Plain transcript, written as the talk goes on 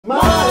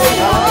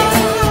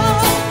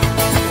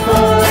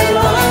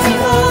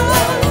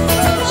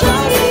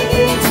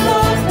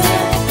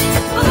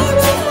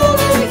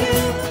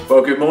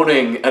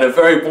morning and a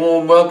very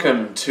warm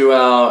welcome to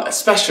our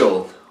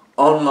special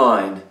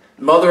online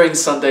Mothering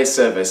Sunday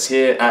service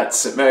here at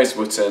St Mary's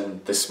Wootton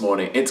this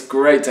morning. It's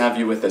great to have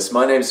you with us.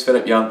 My name is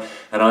Philip Young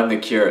and I'm the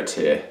curate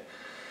here.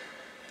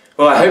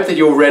 Well, I hope that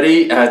you're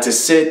ready to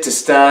sit, to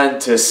stand,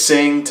 to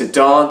sing, to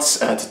dance,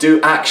 to do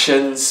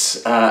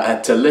actions,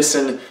 and to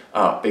listen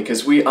up,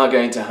 because we are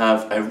going to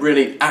have a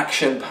really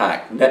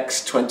action-packed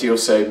next 20 or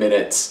so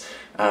minutes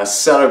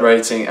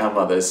celebrating our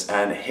mothers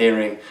and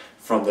hearing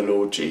from the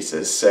Lord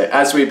Jesus. So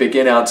as we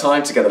begin our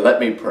time together, let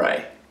me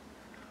pray.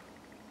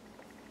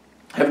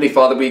 Heavenly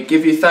Father, we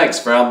give you thanks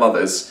for our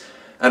mothers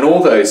and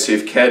all those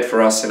who've cared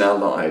for us in our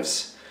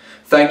lives.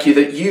 Thank you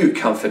that you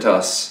comfort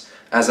us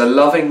as a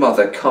loving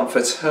mother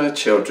comforts her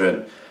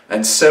children.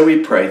 And so we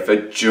pray for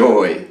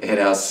joy in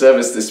our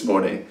service this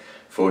morning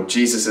for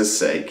Jesus'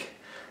 sake.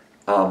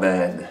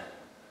 Amen.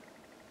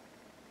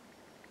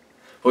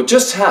 Well,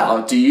 just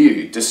how do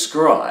you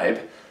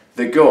describe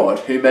the God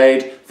who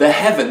made the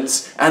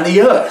heavens and the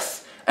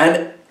earth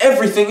and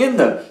everything in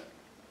them?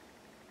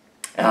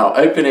 Our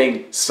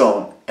opening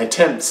song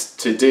attempts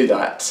to do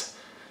that.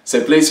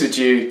 So please would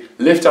you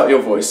lift up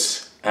your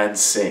voice and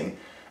sing.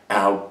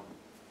 Our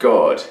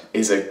God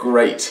is a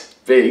great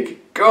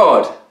big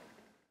God.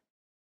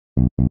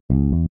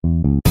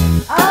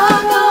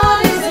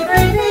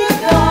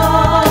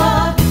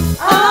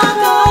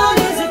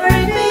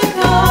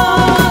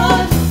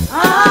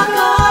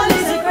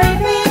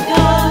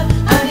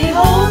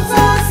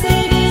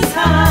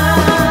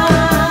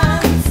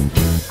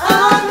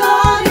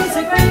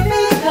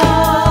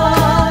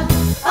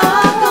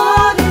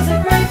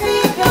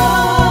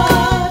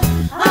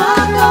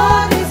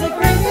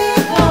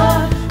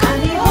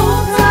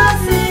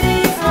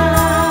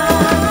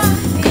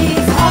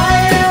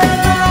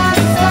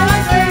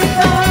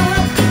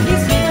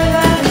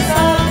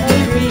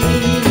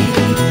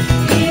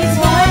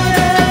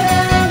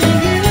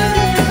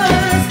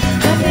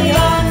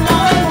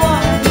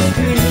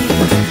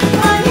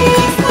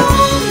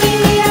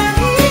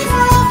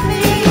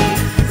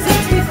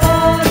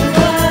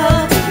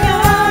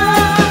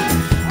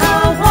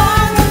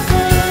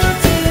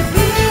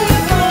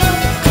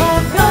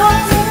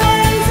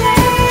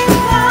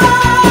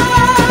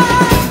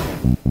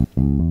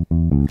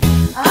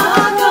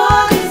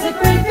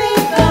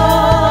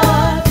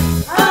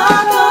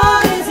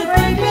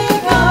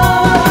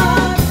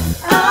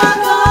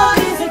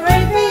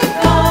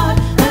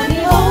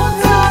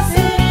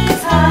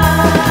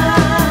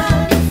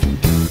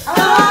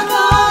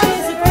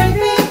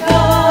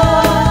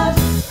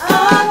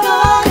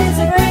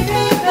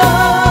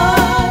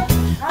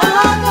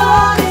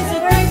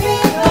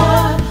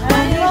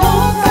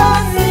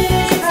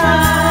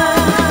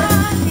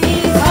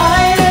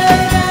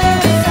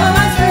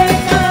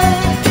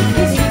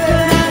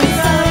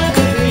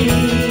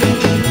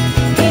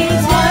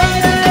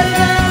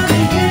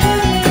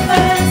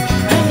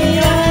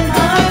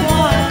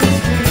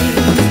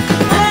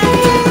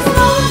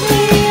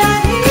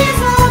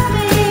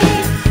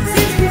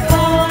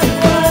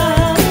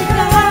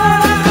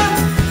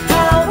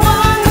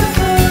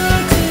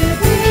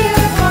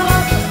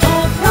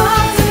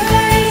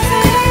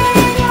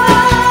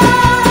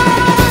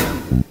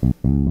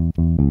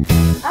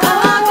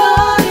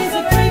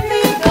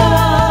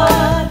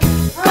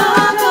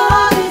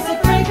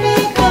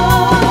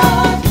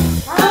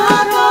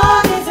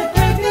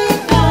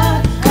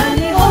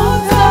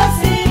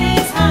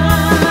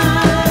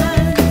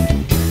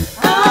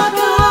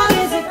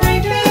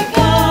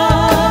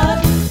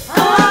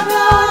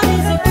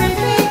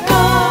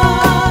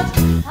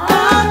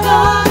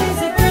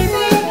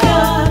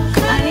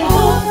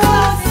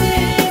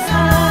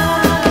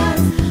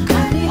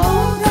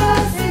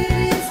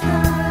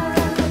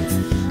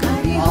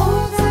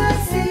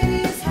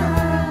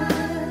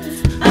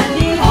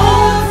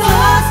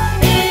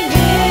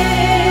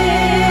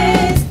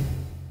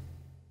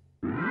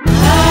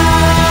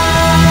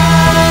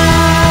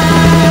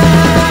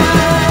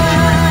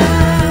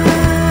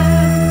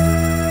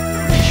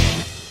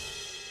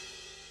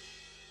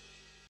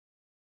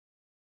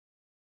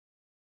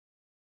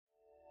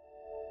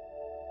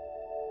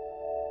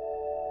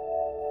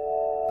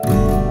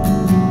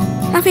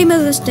 Happy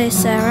Mother's Day,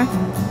 Sarah.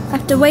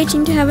 After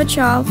waiting to have a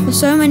child for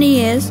so many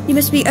years, you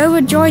must be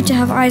overjoyed to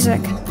have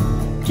Isaac.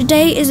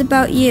 Today is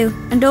about you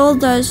and all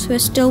those who are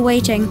still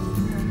waiting.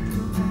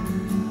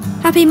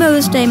 Happy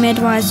Mother's Day,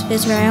 midwives of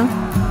Israel.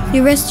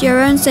 You risked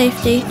your own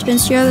safety to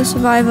ensure the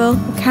survival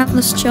of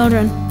countless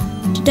children.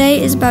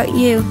 Today is about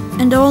you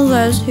and all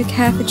those who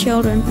care for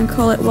children and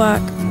call it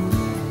work.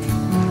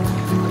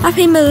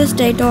 Happy Mother's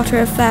Day, daughter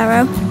of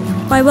Pharaoh.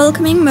 By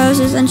welcoming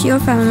Moses into your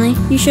family,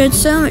 you showed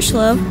so much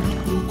love.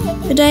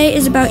 Today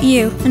is about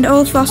you and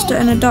all foster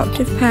and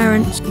adoptive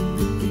parents.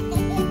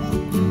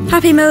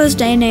 Happy Mother's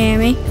Day,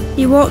 Naomi.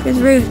 You walked with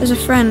Ruth as a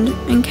friend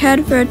and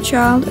cared for a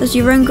child as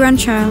your own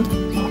grandchild.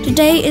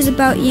 Today is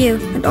about you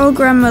and all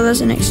grandmothers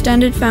and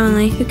extended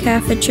family who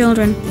care for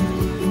children.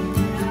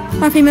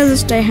 Happy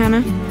Mother's Day,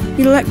 Hannah.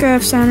 You let go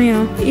of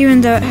Samuel,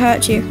 even though it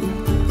hurt you.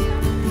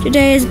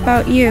 Today is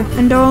about you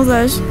and all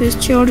those whose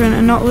children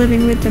are not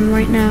living with them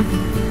right now.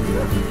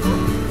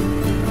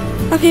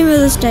 Happy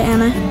Mother's Day,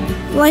 Anna.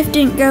 Life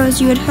didn't go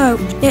as you had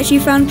hoped, yet you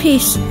found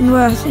peace and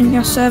worth in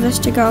your service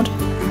to God.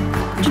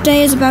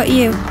 Today is about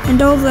you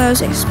and all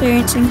those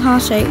experiencing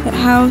heartache at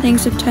how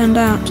things have turned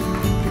out.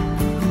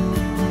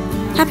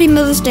 Happy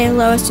Mother's Day,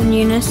 Lois and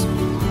Eunice.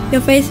 Your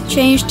faith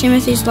changed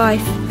Timothy's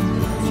life.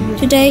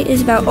 Today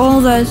is about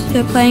all those who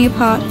are playing a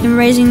part in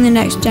raising the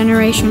next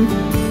generation.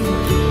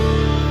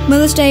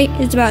 Mother's Day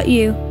is about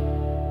you,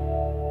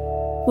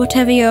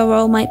 whatever your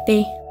role might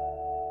be.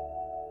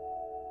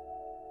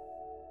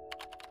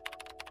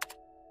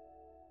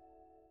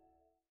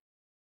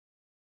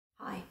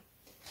 Hi, I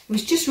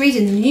was just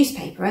reading the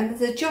newspaper and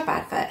there's a job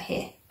advert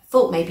here. I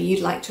thought maybe you'd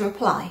like to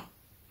apply.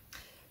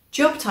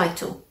 Job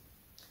title: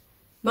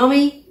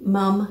 Mummy,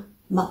 Mum,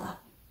 Mother.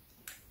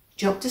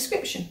 Job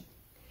description: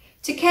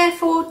 to care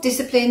for,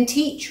 discipline,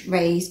 teach,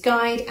 raise,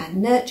 guide and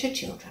nurture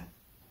children.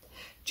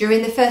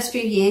 During the first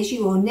few years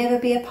you will never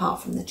be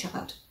apart from the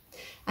child.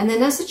 And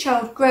then as the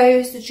child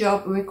grows, the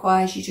job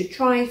requires you to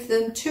drive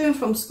them to and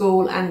from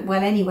school and,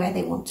 well, anywhere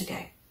they want to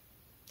go.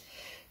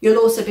 You'll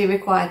also be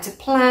required to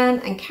plan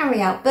and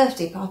carry out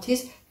birthday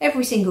parties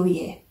every single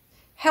year,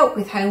 help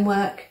with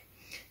homework,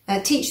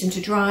 teach them to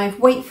drive,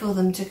 wait for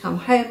them to come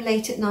home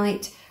late at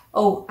night,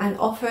 and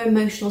offer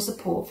emotional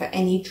support for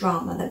any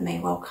drama that may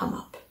well come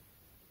up.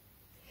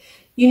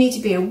 You need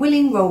to be a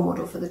willing role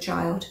model for the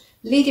child,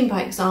 leading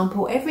by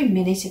example every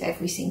minute of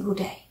every single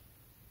day.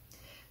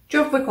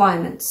 Job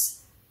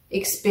requirements: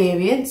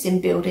 experience in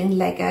building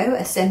Lego,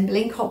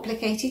 assembling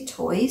complicated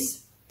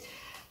toys,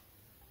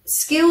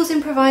 skills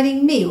in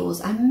providing meals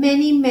and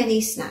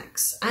many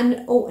snacks,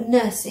 and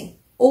nursing,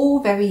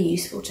 all very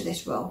useful to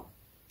this role.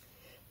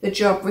 The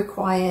job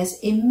requires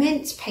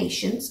immense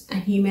patience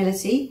and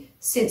humility,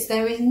 since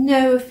there is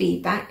no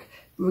feedback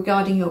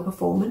regarding your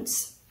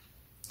performance.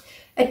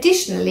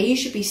 Additionally, you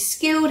should be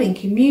skilled in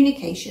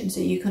communication so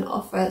you can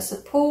offer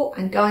support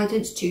and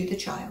guidance to the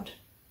child.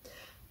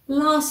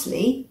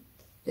 Lastly,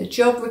 the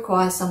job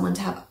requires someone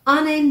to have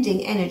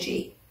unending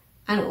energy,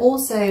 and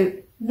also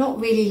not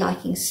really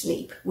liking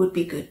sleep would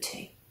be good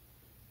too.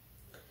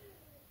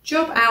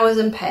 Job hours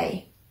and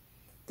pay.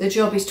 The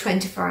job is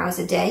 24 hours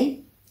a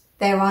day.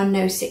 There are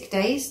no sick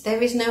days.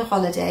 There is no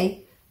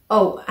holiday.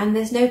 And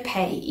there's no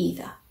pay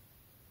either.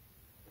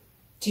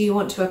 Do you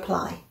want to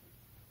apply?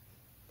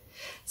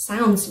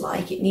 Sounds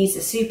like it needs a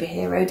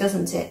superhero,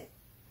 doesn't it?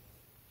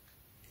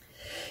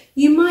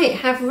 You might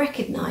have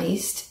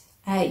recognised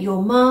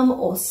your mum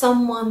or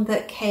someone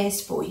that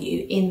cares for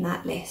you in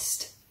that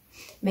list.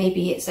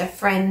 Maybe it's a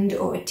friend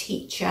or a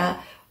teacher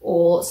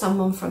or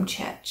someone from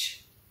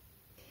church.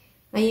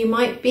 Now you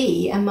might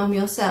be a mum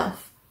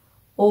yourself,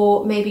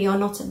 or maybe you're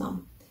not a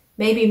mum.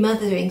 Maybe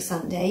Mothering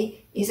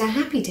Sunday is a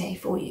happy day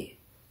for you,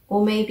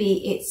 or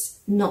maybe it's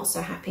not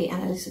so happy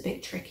and a little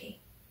bit tricky.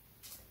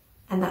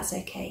 And that's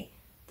okay.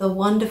 The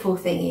wonderful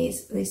thing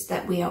is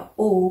that we are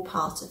all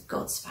part of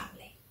God's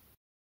family.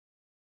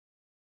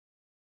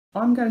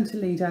 I'm going to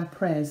lead our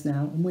prayers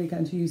now, and we're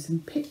going to use some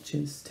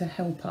pictures to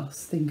help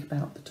us think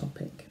about the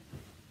topic.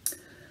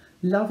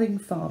 Loving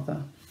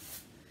Father,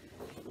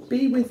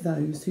 be with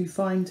those who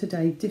find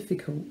today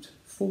difficult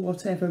for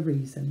whatever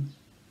reason.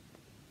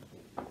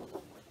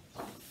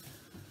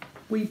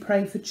 We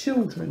pray for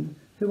children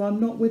who are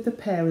not with the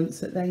parents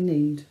that they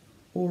need,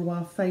 or who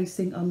are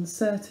facing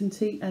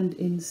uncertainty and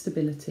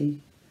instability.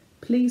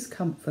 Please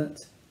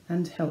comfort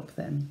and help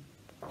them.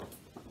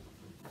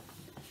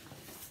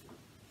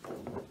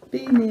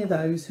 Be near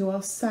those who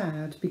are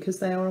sad because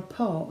they are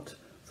apart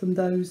from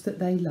those that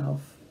they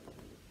love.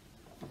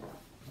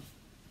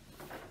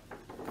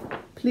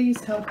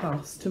 Please help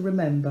us to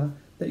remember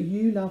that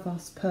you love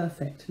us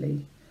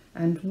perfectly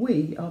and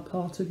we are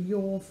part of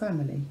your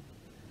family.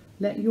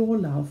 Let your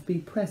love be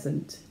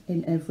present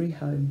in every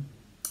home.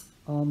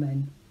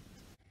 Amen.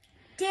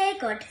 Dear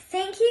God,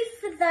 thank you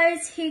for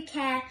those who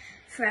care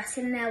for us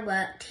in their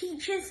work,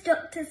 teachers,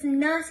 doctors,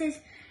 nurses,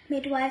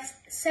 midwives,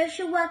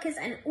 social workers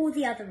and all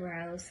the other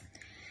roles.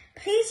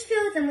 Please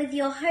fill them with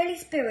your Holy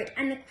Spirit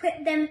and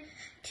equip them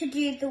to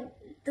do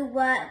the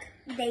work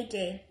they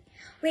do.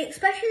 We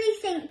especially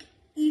thank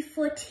you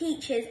for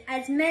teachers,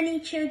 as many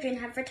children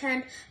have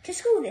returned to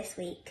school this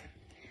week.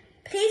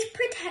 Please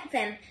protect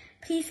them.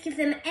 Please give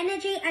them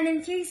energy and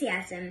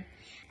enthusiasm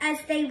as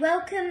they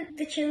welcome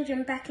the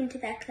children back into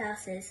their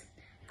classes.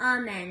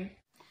 Amen.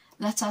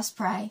 Let us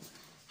pray.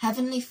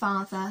 Heavenly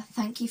Father,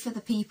 thank you for the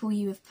people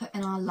you have put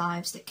in our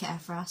lives that care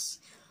for us.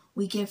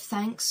 We give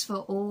thanks for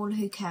all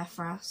who care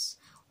for us,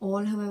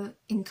 all who have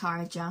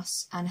encouraged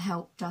us and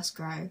helped us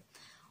grow,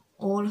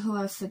 all who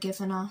have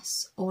forgiven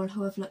us, all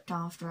who have looked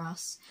after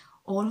us,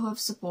 all who have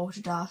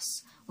supported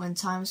us when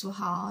times were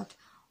hard,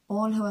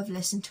 all who have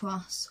listened to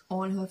us,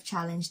 all who have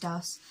challenged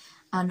us,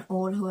 and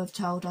all who have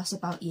told us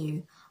about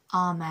you.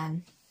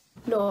 Amen.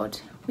 Lord,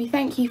 we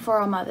thank you for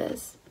our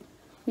mothers.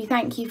 We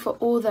thank you for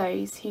all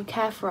those who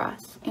care for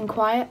us in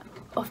quiet,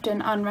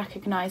 often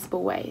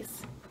unrecognisable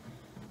ways.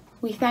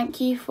 We thank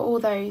you for all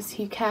those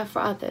who care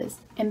for others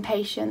in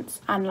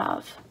patience and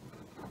love.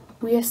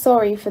 We are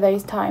sorry for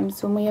those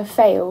times when we have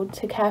failed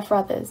to care for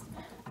others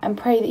and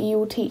pray that you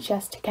will teach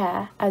us to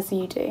care as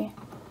you do.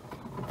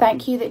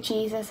 Thank you that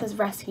Jesus has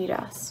rescued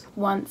us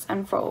once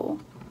and for all.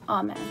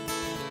 Amen.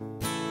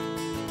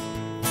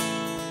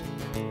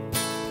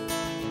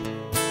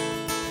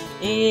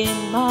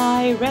 In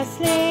my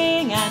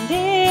wrestling and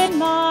in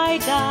my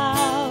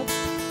doubts,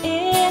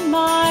 in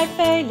my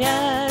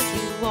failures,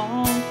 you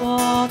won't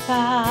walk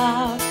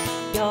out.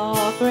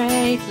 Your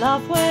great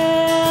love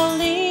will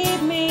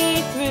lead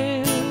me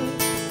through.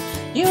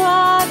 You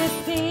are the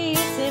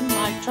peace in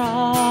my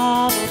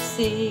troubled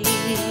sea.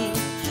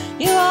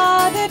 You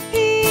are the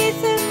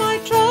peace in my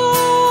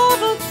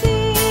troubled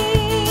sea.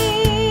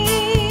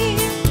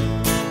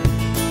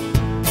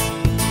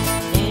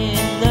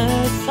 In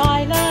the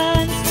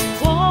silence you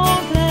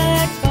won't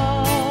let go.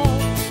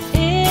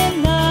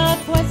 In the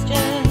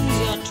questions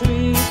your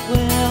truth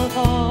will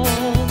hold.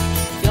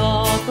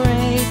 Your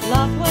great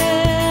love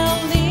will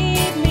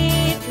lead me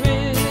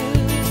through.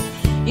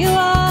 You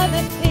are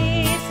the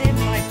peace in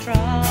my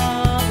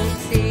troubled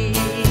sea.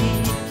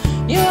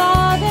 You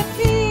are the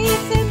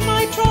peace in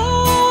my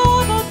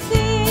troubled sea.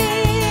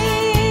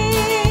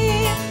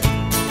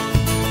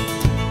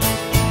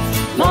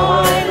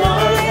 My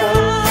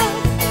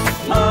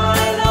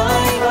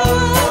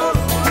lighthouse,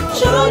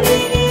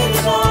 shining in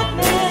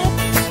darkness,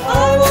 I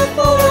will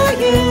follow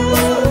you.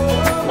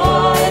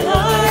 My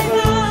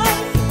lighthouse,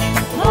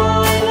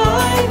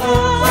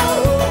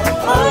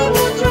 I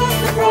will trust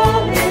the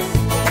promise.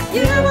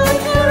 You will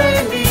carry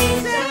me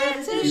safe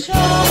to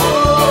shore,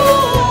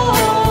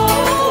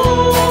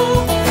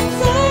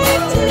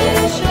 safe to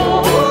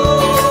shore,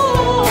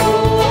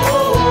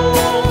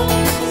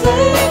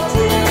 safe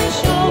to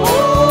shore,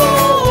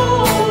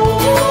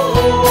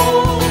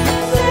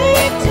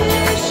 safe to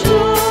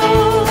shore.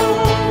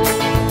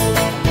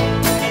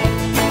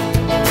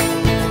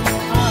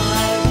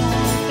 I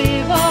won't be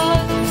what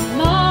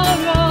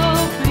tomorrow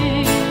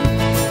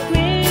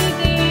brings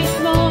each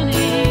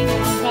morning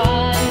I'll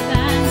rise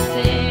and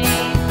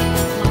sing.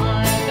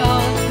 My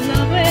God's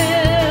love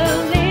will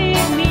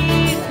lead me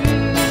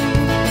through.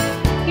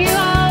 You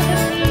are the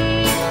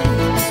peace in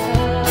my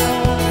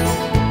troubled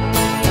sea.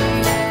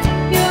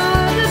 You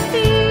are the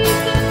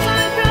peace in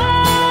my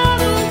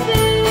troubled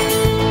sea.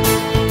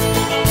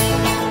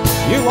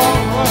 You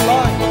are my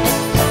life.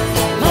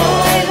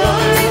 My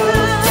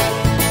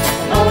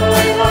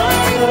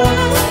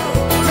lighthouse,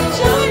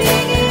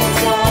 shining in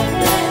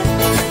darkness,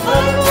 I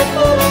will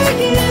follow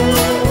you.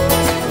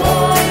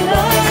 My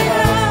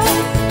lighthouse,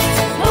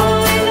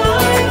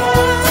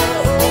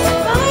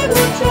 I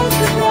will trust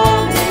the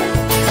promise.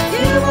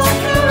 You will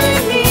carry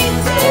me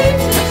safe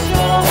to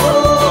shore,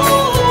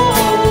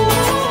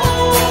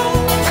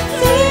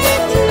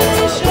 safe to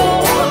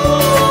shore,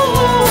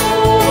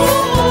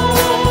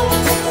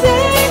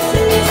 safe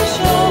to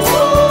shore,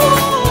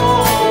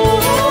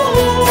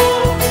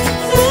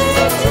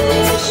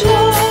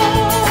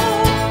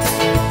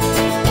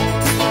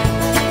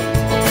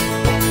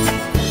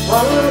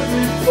 Fire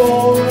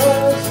before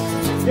us,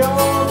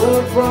 you're the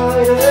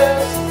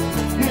brightest.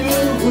 You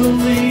will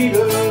lead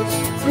us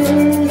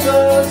through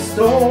the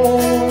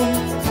storm.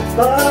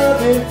 Fire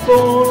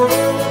before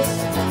us,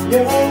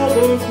 you're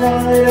the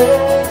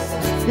brightest.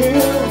 You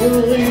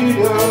will lead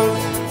us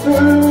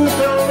through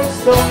the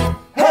storm.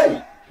 Hey!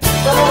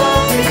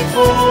 Fire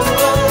before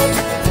us,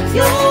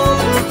 you're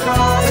the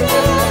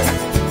brightest.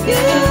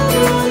 You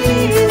will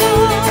lead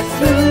us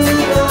through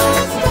the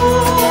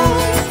storm.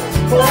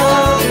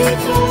 Fire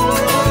before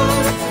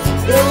us,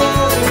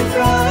 you're the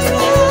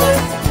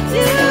brightest.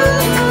 You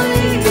will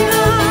lead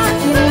us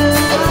through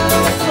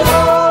the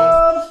storm.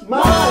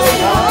 My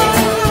lighthouse,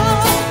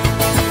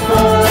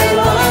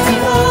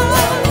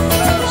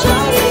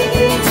 shining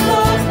in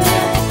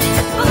darkness,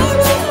 I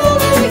will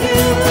follow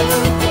you.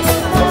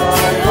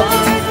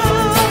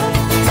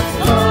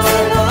 My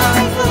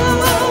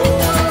lighthouse,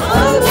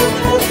 I will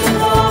trust the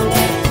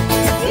promise.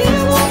 You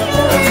will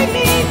carry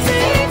me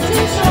safe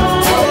to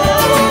shore.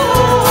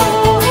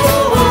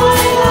 My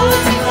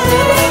lighthouse,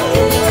 safe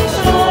to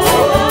shore.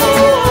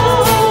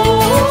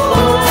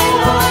 My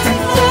lighthouse,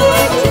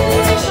 safe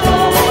to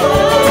shore.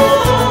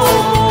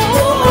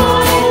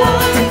 My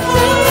lighthouse,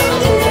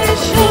 safe to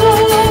shore.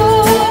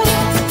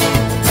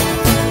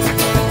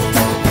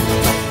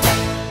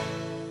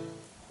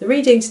 The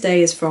reading today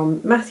is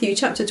from Matthew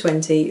chapter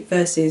 20,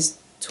 verses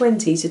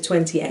 20 to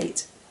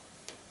 28.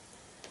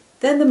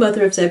 Then the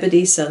mother of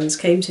Zebedee's sons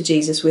came to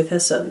Jesus with her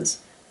sons,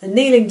 and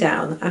kneeling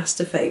down, asked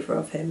a favour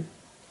of him.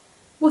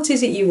 "What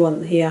is it you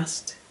want?" he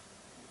asked.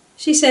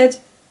 She said,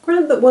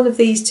 "Grant that one of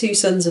these two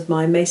sons of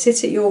mine may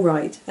sit at your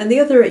right, and the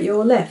other at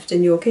your left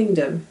in your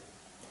kingdom."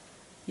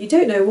 "You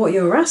don't know what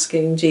you're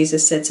asking,"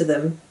 Jesus said to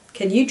them.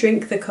 "Can you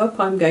drink the cup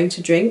I'm going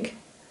to drink?"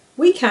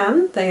 "We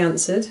can," they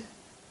answered.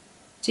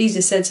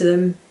 Jesus said to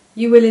them,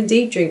 "You will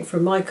indeed drink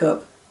from my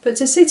cup, but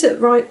to sit at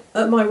my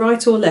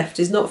right or left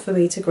is not for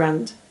me to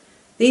grant.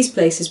 These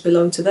places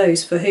belong to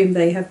those for whom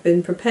they have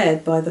been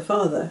prepared by the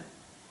Father."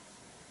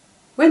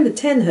 When the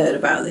 10 heard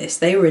about this,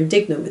 they were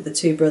indignant with the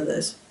 2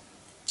 brothers.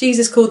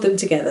 Jesus called them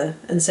together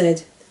and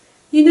said,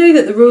 "You know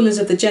that the rulers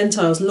of the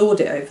Gentiles lord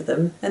it over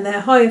them, and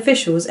their high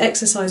officials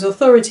exercise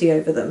authority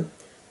over them.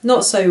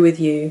 Not so with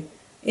you.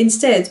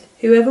 Instead,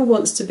 whoever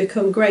wants to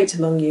become great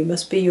among you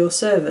must be your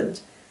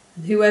servant,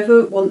 and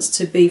whoever wants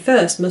to be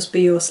first must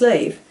be your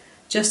slave,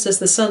 just as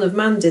the Son of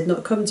Man did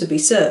not come to be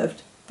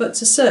served, but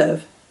to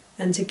serve,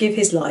 and to give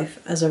his life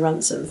as a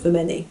ransom for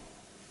many."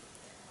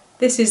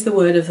 This is the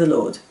word of the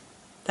Lord.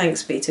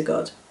 Thanks be to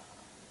God.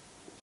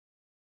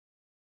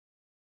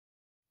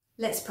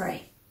 Let's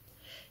pray.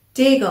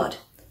 Dear God,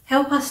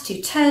 help us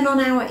to turn on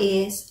our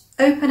ears,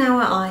 open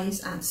our eyes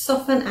and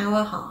soften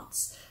our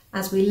hearts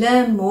as we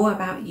learn more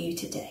about you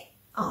today.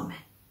 Amen.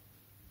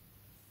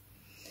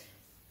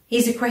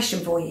 Here's a question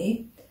for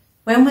you.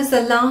 When was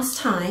the last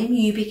time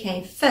you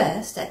became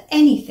first at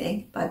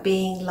anything by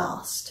being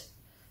last?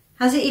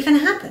 Has it even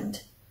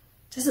happened?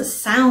 Doesn't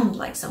sound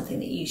like something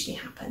that usually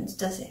happens,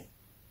 does it?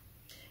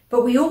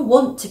 But we all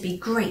want to be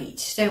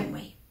great, don't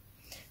we?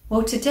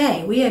 Well,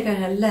 today we are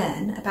going to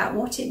learn about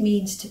what it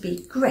means to be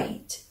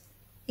great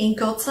in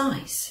God's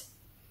eyes.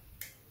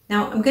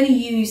 Now, I'm going to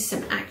use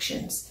some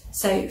actions,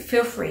 so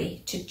feel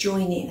free to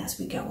join in as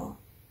we go on.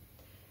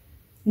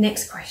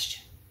 Next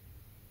question.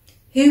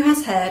 Who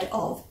has heard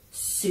of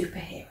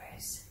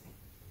superheroes?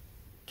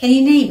 Can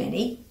you name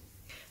any?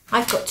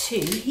 I've got 2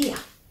 here.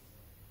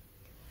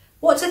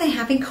 What do they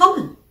have in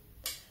common?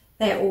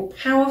 They're all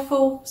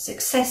powerful,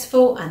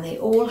 successful, and they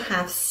all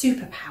have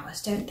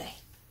superpowers, don't they?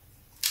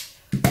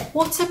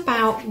 What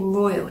about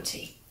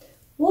royalty?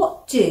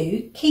 What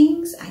do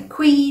kings and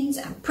queens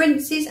and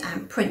princes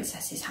and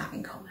princesses have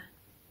in common?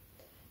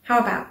 How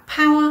about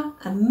power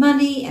and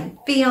money and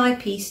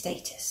VIP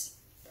status?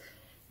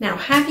 Now,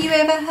 have you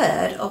ever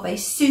heard of a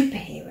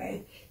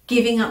superhero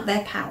giving up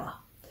their power?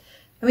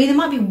 I mean, there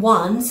might be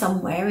one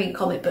somewhere in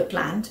comic book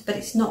land, but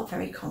it's not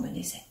very common,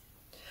 is it?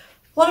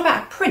 What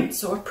about a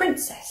prince or a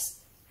princess?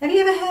 Have you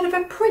ever heard of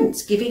a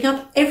prince giving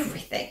up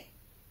everything?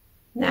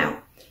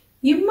 Now,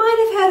 you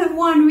might have heard of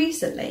one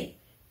recently,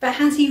 but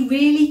has he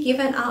really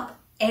given up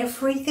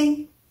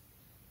everything?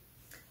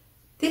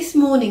 This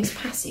morning's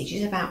passage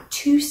is about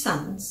 2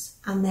 sons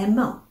and their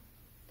mum.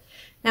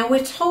 Now,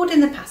 we're told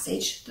in the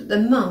passage that the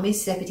mum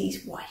is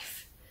Zebedee's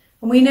wife,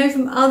 and we know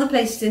from other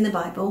places in the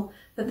Bible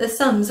that the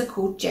sons are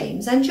called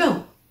James and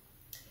John.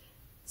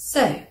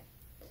 So,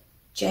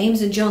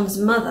 James and John's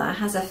mother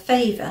has a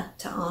favour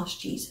to ask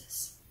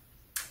Jesus.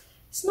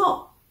 It's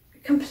not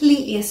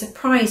completely a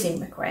surprising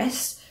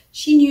request.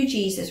 She knew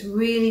Jesus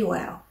really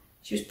well.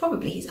 She was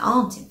probably his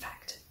aunt, in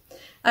fact.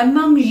 And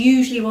mums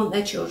usually want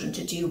their children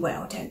to do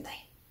well, don't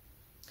they?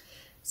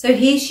 So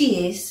here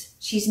she is.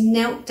 She's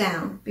knelt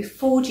down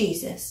before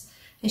Jesus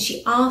and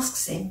she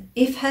asks him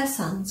if her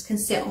sons can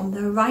sit on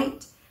the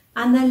right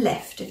and the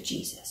left of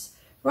Jesus,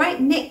 right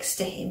next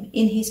to him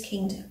in his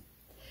kingdom.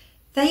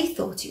 They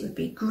thought it would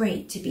be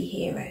great to be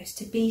heroes,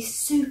 to be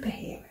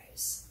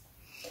superheroes.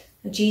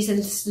 Now,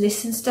 Jesus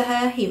listens to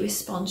her. He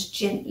responds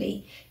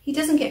gently. He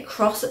doesn't get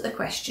cross at the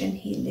question.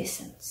 He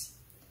listens.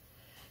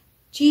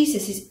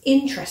 Jesus is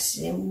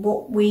interested in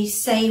what we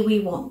say we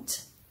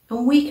want,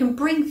 and we can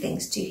bring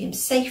things to him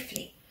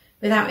safely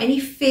without any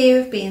fear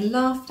of being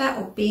laughed at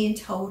or being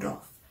told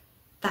off.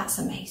 That's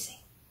amazing.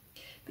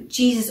 But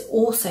Jesus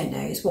also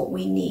knows what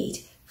we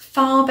need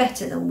far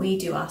better than we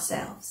do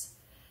ourselves.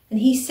 And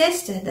he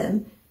says to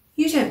them,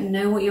 "You don't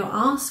know what you're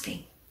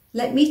asking.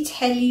 Let me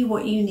tell you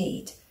what you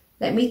need.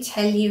 Let me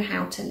tell you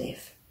how to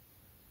live."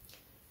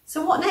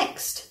 So what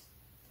next?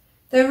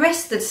 The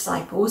rest of the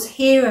disciples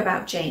hear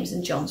about James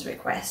and John's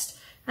request,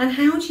 and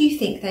how do you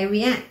think they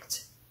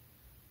react?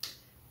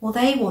 Well,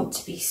 they want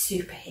to be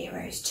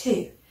superheroes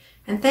too,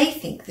 and they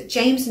think that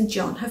James and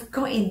John have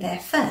got in there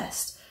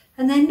first,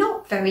 and they're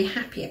not very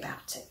happy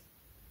about it.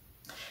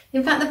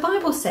 In fact, the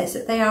Bible says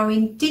that they are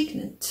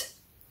indignant.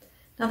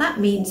 Now that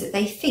means that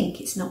they think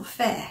it's not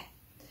fair.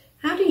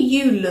 How do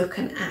you look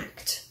and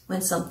act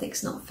when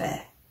something's not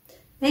fair?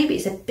 Maybe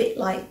it's a bit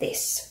like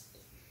this,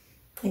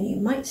 and you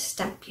might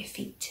stamp your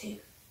feet too.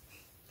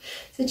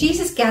 So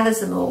Jesus gathers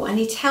them all and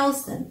he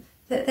tells them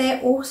that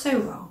they're also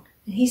wrong.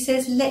 And he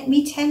says, "Let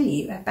me tell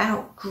you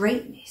about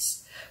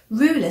greatness.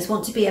 Rulers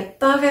want to be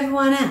above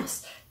everyone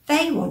else.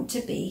 They want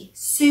to be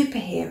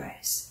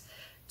superheroes.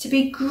 To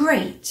be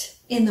great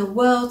in the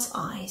world's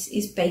eyes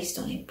is based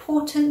on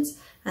importance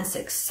and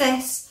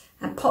success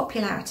and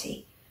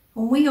popularity.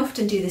 And we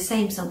often do the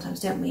same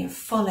sometimes, don't we, and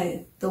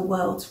follow the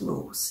world's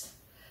rules.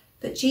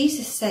 But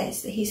Jesus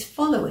says that his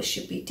followers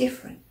should be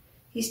different.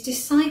 His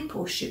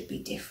disciples should be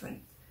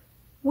different.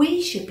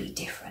 We should be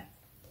different.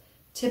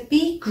 To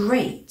be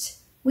great,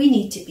 we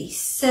need to be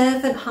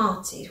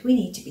servant-hearted. We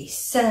need to be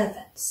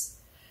servants.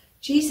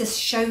 Jesus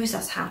shows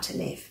us how to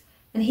live.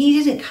 And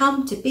he didn't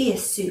come to be a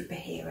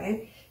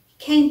superhero. He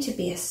came to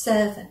be a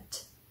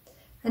servant.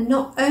 And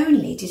not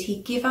only did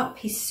he give up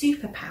his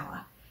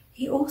superpower,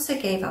 he also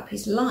gave up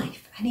his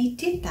life, and he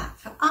did that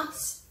for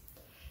us.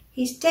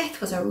 His death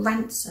was a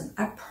ransom,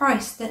 a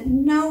price that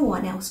no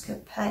one else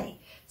could pay,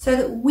 so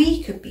that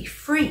we could be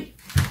free.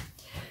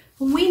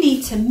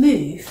 to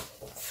move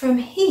from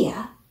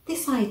here,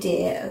 this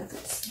idea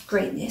of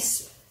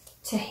greatness,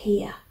 to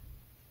here.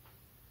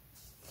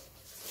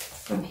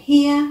 From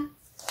here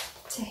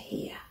to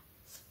here.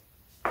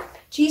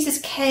 Jesus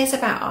cares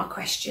about our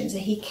questions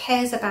and he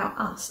cares about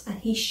us and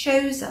he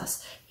shows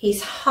us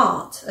his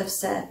heart of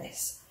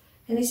service.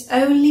 And it's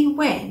only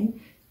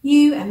when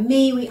you and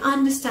me, we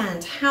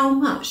understand how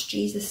much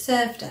Jesus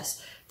served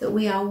us that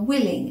we are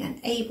willing and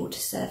able to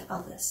serve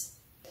others.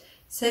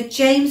 So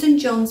James and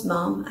John's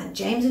mum and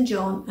James and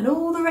John and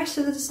all the rest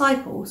of the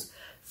disciples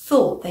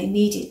thought they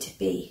needed to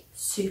be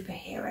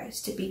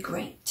superheroes, to be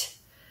great.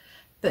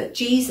 But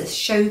Jesus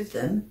showed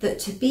them that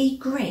to be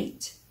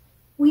great,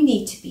 we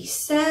need to be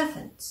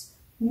servants,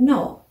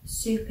 not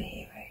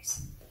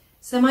superheroes.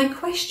 So my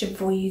question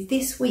for you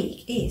this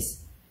week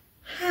is,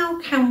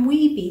 how can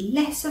we be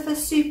less of a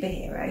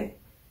superhero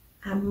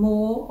and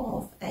more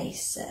of a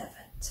servant?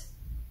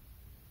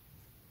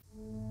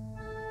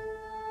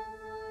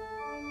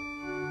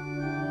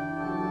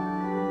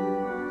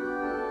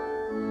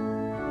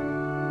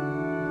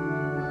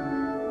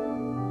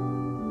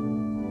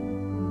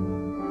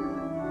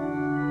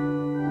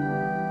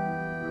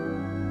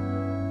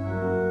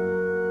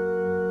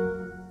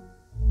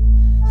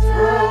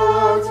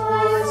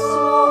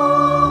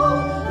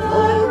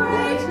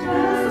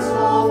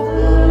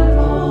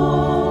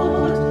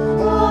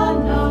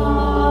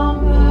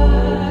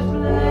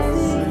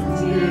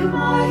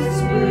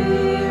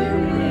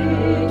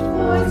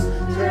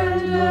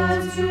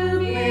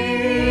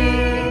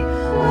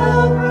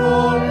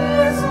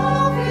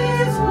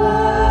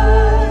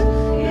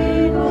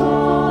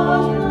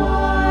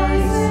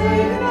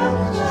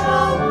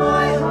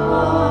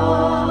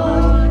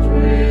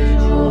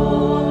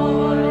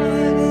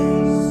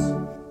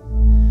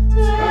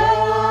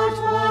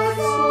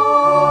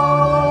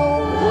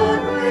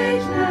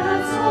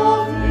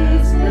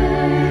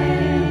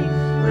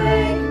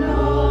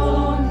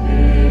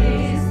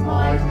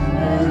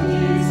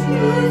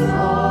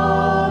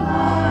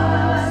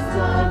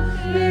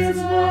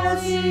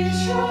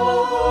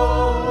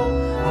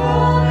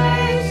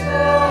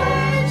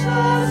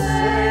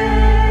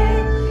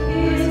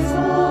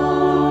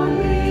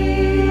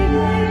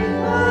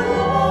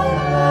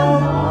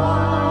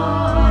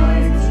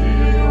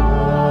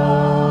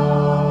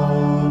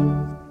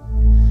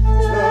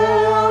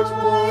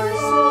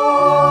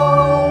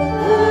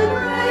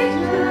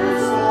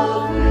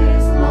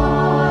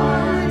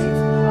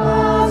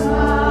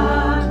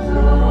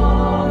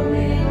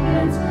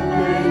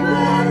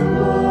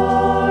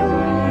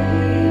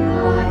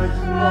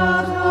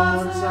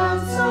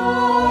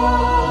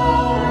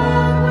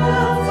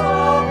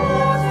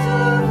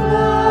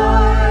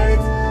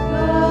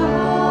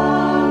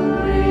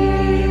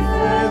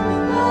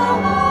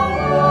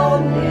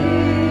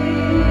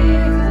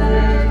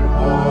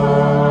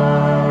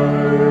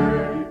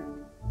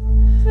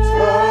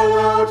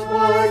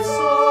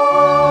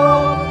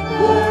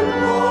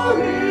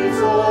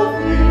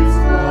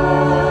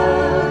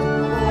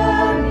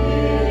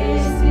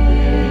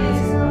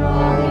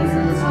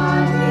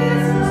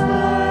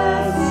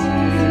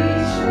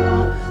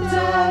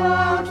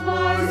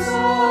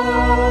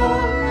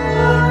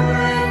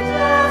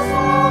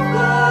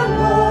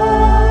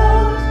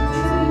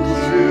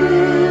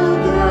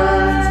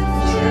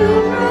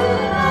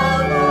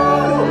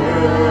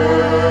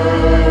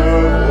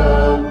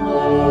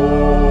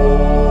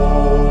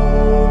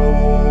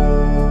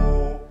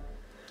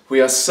 We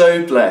are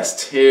so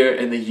blessed here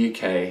in the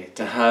UK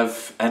to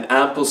have an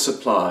ample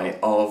supply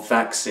of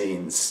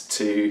vaccines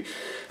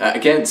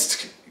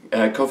against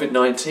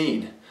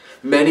COVID-19.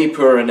 Many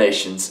poorer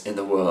nations in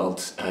the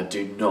world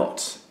do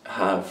not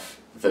have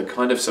the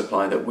kind of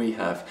supply that we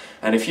have.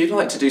 And if you'd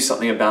like to do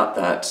something about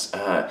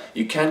that,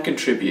 you can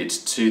contribute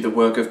to the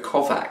work of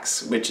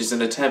COVAX, which is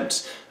an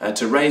attempt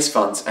to raise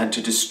funds and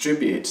to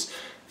distribute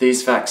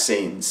these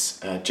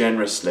vaccines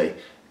generously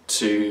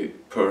to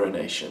poorer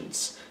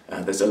nations.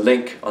 There's a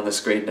link on the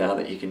screen now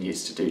that you can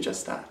use to do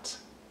just that.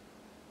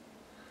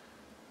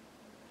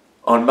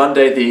 On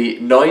Monday the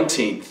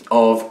 19th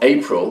of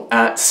April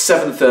at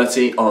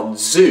 7:30 on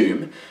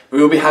Zoom,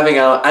 we will be having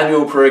our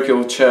annual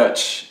parochial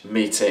church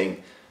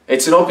meeting.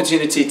 It's an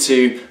opportunity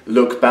to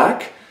look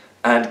back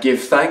and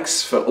give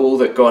thanks for all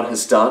that God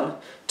has done,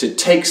 to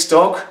take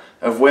stock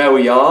of where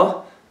we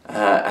are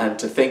and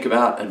to think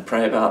about and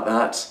pray about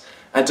that,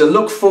 and to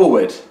look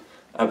forward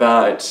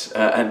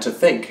and to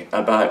think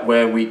about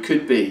where we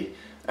could be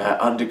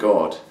under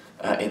God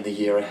in the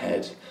year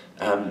ahead.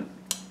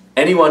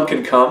 Anyone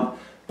can come,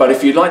 but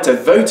if you'd like to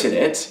vote in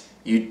it,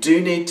 you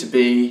do need to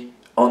be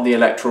on the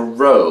electoral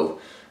roll.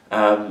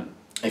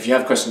 If you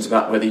have questions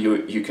about whether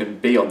you can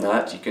be on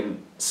that, you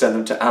can send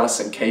them to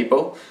Alison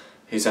Cable,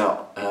 who's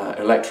our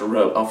electoral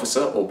roll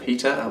officer, or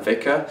Peter, our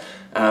vicar.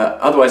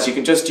 Otherwise, you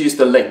can just use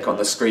the link on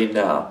the screen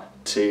now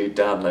to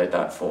download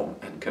that form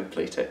and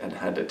complete it and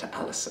hand it to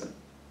Alison.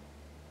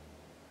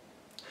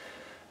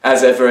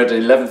 As ever at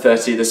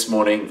 11:30 this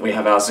morning, we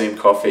have our Zoom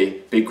coffee.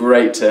 It'd be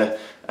great to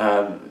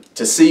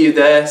to see you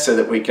there so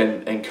that we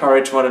can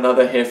encourage one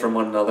another, hear from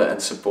one another,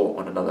 and support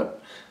one another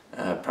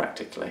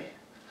practically.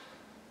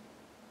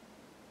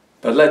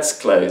 But let's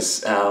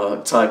close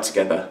our time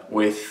together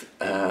with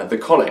the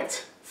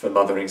collect for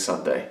Mothering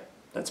Sunday.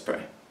 Let's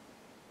pray.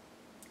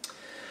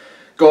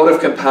 God of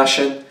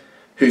compassion,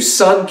 whose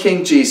Son,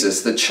 King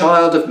Jesus, the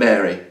child of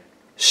Mary,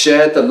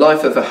 shared the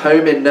life of a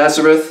home in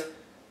Nazareth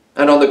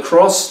and on the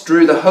cross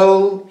drew the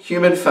whole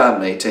human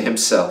family to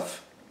himself.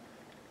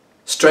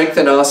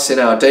 Strengthen us in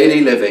our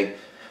daily living,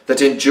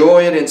 that in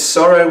joy and in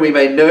sorrow we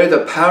may know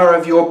the power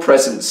of your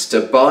presence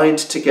to bind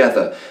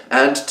together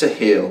and to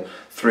heal,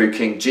 through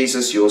King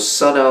Jesus, your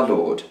Son, our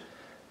Lord.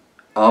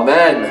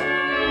 Amen.